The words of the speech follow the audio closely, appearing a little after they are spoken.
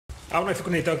A wnaeth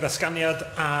gwneud ddatganiad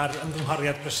ar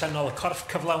ymgynghoriad presennol y corff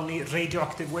cyflawni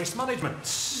radioactive waste management.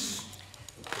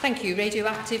 Thank you.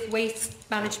 Radioactive Waste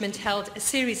Management held a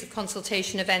series of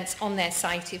consultation events on their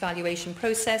site evaluation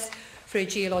process for a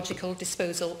geological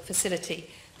disposal facility.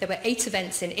 There were 8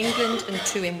 events in England and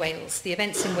 2 in Wales. The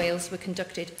events in Wales were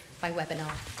conducted by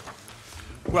webinar.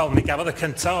 Wel, mi gafodd y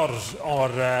cyntaf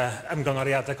o'r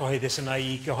ymgynghoriadau gyhoeddus yna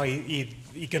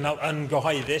i gynnal yn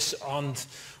gyhoeddus, ond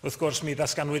wrth gwrs mi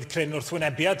ddatganwyd cryn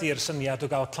wrthwynebiad i'r syniad o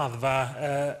gael claddfa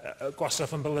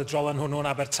gwastraff yn bylydrol yn hwnnw'n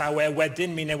Abertawe.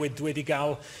 Wedyn mi newidwyd i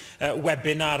gael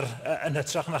webinar yn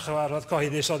hytrach na chyfarfod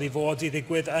cyhoeddus oedd i fod i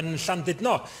ddigwydd yn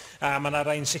Llandudno. A mae yna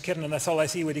rhain sicr yn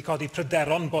etholaeth i wedi codi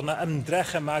pryderon bod yna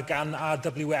ymdrech yma gan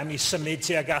AWM i symud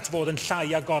tuag at fod yn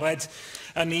llai agored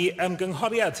yn ei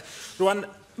ymgynghoriad. Rwan,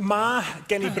 mae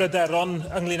gen i bryderon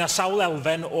ynglyn â sawl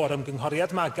elfen o'r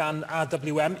ymgynghoriad. Mae gan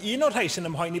AWM un o'r rhai sy'n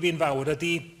ymhoeni fi'n fawr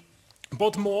ydy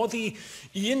bod modd i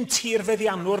un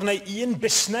tirfeddianwr neu un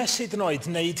busnes hyd yn oed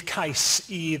wneud cais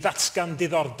i ddatgan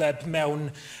diddordeb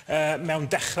mewn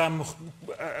dechrau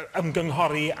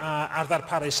ymgynghori ar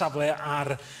ddarparu safle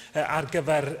ar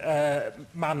gyfer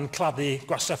man claddu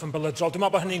gwastraff yn bylydrol. Dwi'n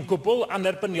meddwl bod hynny'n gwbl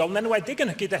anerbyniol, yn enwedig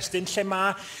yn y cyd-destun lle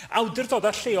mae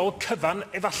awdurdodau lleol cyfan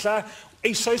efallai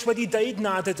eisoes wedi deud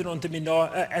nad ydyn nhw'n dymuno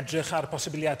edrych ar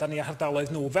posibiliadau ni a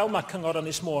hardaloedd nhw, fel mae Cyngor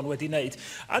Ynys Môn wedi wneud.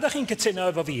 A ydych chi'n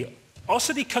cytuno efo fi? Os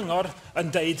ydy Cyngor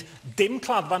yn deud dim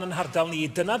claddfan yn hardal ni,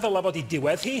 dyna ddyla fod i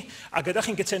diwedd hi, ac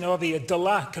ydych chi'n cytuno efo fi,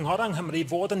 dyla Cynghor yng Nghymru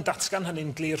fod yn datgan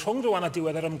hynny'n glir rhwng rwan a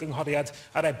diwedd yr ymgynghoriad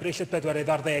ar Ebrill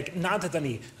 2040, nad ydyn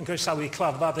ni yn croesawu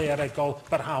claddfa ddaearegol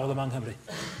barhaol yma yng Nghymru.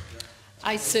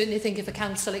 I certainly think if the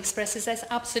Council expresses this,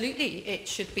 absolutely it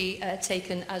should be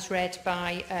taken as read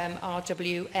by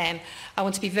RWM. I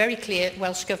want to be very clear,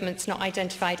 Welsh Government's not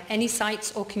identified any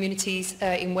sites or communities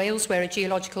in Wales where a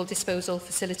geological disposal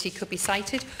facility could be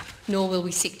sited, nor will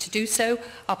we seek to do so.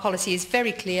 Our policy is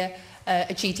very clear, a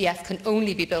GDF can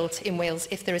only be built in Wales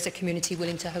if there is a community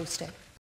willing to host it.